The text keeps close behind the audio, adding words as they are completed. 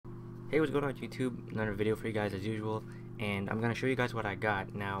Hey, what's going on YouTube? Another video for you guys as usual, and I'm gonna show you guys what I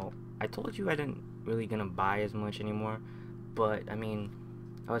got. Now, I told you I didn't really gonna buy as much anymore, but I mean,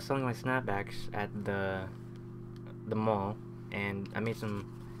 I was selling my snapbacks at the mall, and I made some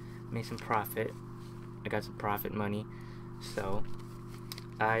profit. I got some profit money, so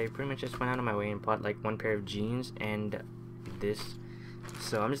I pretty much just went out of my way and bought like one pair of jeans and this.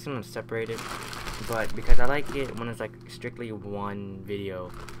 So I'm just gonna separate it, but because I like it when it's like strictly one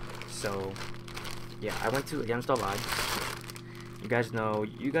video. So yeah, I went to Against All Odds. You guys know,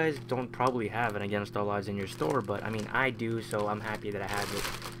 you guys don't probably have an Against All Odds in your store, but I mean I do, so I'm happy that I have it.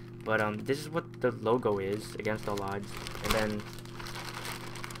 But this is what the logo is, Against All Odds. And then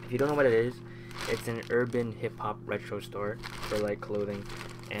if you don't know what it is, it's an urban hip hop retro store for like clothing,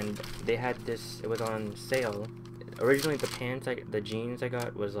 and they had this. It was on sale. Originally the jeans I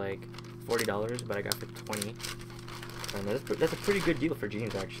got was like $40, but I got for $20. And that's a pretty good deal for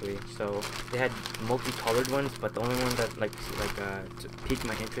jeans actually. So they had multicolored ones, but the only one that piqued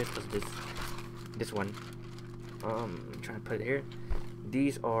my interest was this one. I'm trying to put it here.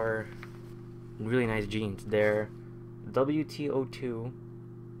 These are really nice jeans. They're WT02.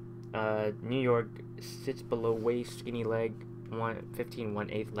 New York, sits below waist, skinny leg,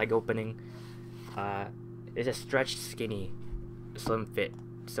 1/8 leg opening. It's a stretched skinny, slim fit.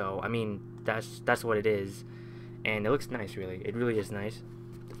 So I mean that's what it is. And it looks nice, really. It really is nice.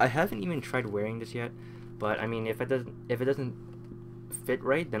 I haven't even tried wearing this yet, but I mean, if it doesn't fit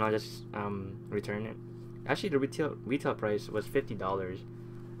right, then I'll just return it. Actually, the retail price was $50.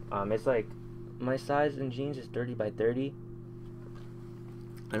 It's like my size in jeans is 30 by 30.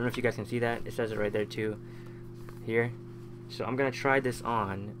 I don't know if you guys can see that. It says it right there too, here. So I'm gonna try this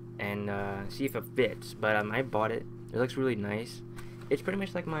on and see if it fits. But I bought it. It looks really nice. It's pretty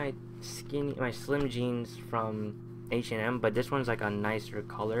much like my slim jeans from H&M, but this one's like a nicer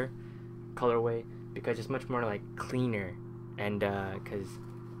colorway because it's much more like cleaner, and because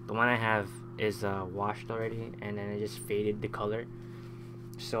the one I have is washed already, and then it just faded the color.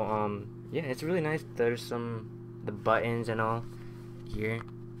 So yeah, it's really nice. There's the buttons and all here.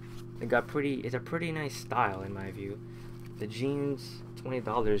 It's a pretty nice style in my view. The jeans,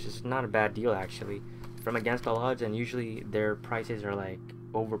 $20 is not a bad deal actually from Against All Odds, and usually their prices are like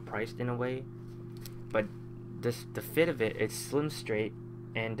overpriced in a way, but the fit of it's slim straight,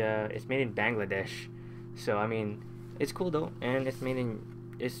 and it's made in Bangladesh. So I mean, it's cool though, and it's made in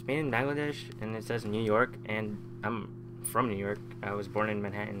Bangladesh, and it says New York, and I'm from New York. I was born in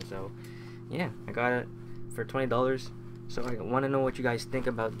Manhattan, so yeah, I got it for $20. So I want to know what you guys think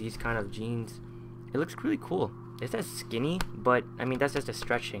about these kind of jeans. It looks really cool. It says skinny, but I mean that's just a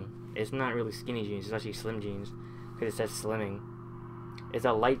stretching. It's not really skinny jeans, it's actually slim jeans because it says slimming. It's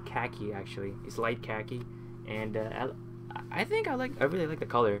a light khaki actually. It's light khaki, and I really like the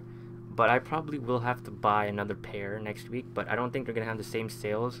color, but I probably will have to buy another pair next week, but I don't think they're gonna have the same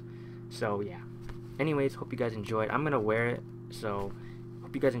sales. So yeah. Anyways, hope you guys enjoyed. I'm gonna wear it, so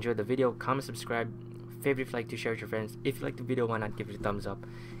hope you guys enjoyed the video. Comment, subscribe, favorite if you like to, share with your friends. If you like the video, why not give it a thumbs up,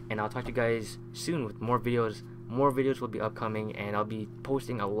 and I'll talk to you guys soon with more videos. More videos will be upcoming, and I'll be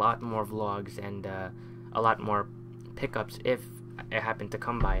posting a lot more vlogs and a lot more pickups if I happen to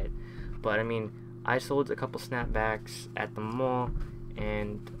come by it. But I mean, I sold a couple snapbacks at the mall,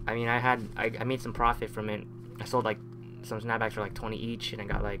 and I mean I made some profit from it. I sold like some snapbacks for like 20 each, and I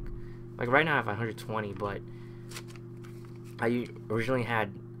got like right now I have 120, but I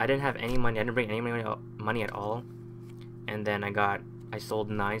didn't have any money. I didn't bring any money at all, and then I sold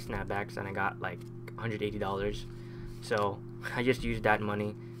 9 snapbacks, and I got like $180. So I just used that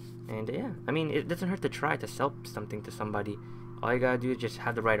money, and yeah, I mean it doesn't hurt to try to sell something to somebody. All you gotta do is just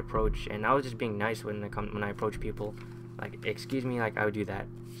have the right approach, and I was just being nice when I approach people, like excuse me, like I would do that.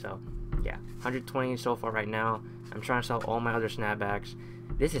 So yeah, 120 so far right now. I'm trying to sell all my other snapbacks.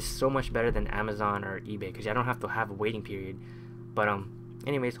 This is so much better than Amazon or eBay because I don't have to have a waiting period. But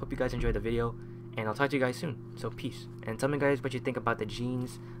anyways, hope you guys enjoyed the video, and I'll talk to you guys soon. So peace, and tell me guys what you think about the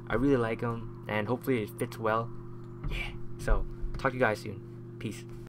jeans. I really like them, and hopefully it fits well. Yeah, so talk to you guys soon. Peace.